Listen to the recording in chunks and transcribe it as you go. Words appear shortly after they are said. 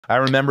I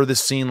remember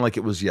this scene like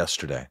it was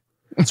yesterday.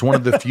 It's one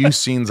of the few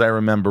scenes I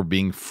remember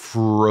being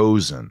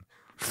frozen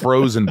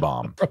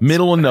bomb,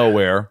 middle of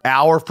nowhere,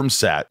 hour from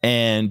set,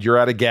 and you're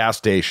at a gas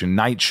station,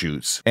 night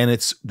shoots, and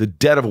it's the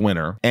dead of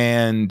winter.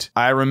 And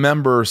I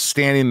remember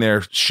standing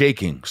there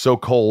shaking, so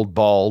cold,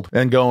 bald,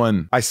 and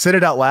going, I said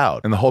it out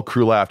loud, and the whole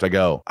crew laughed. I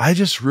go, I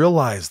just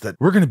realized that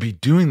we're going to be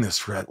doing this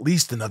for at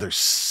least another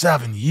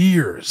 7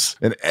 years.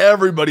 And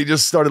everybody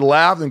just started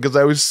laughing because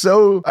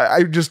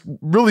I just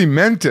really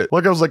meant it.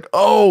 Like I was like,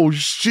 oh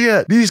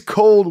shit, these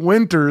cold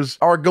winters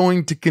are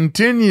going to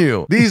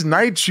continue. These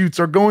night shoots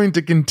are going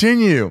to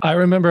continue. I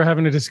remember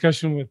having a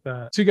discussion with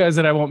two guys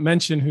that I won't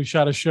mention who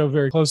shot a show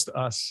very close to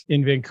us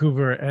in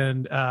Vancouver.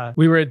 And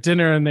we were at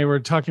dinner and they were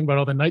talking about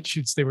all the night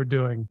shoots they were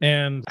doing.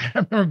 And I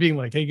remember being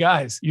like, hey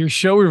guys, your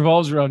show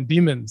revolves around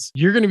demons.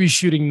 You're going to be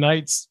shooting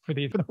nights for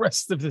the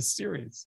rest of this series.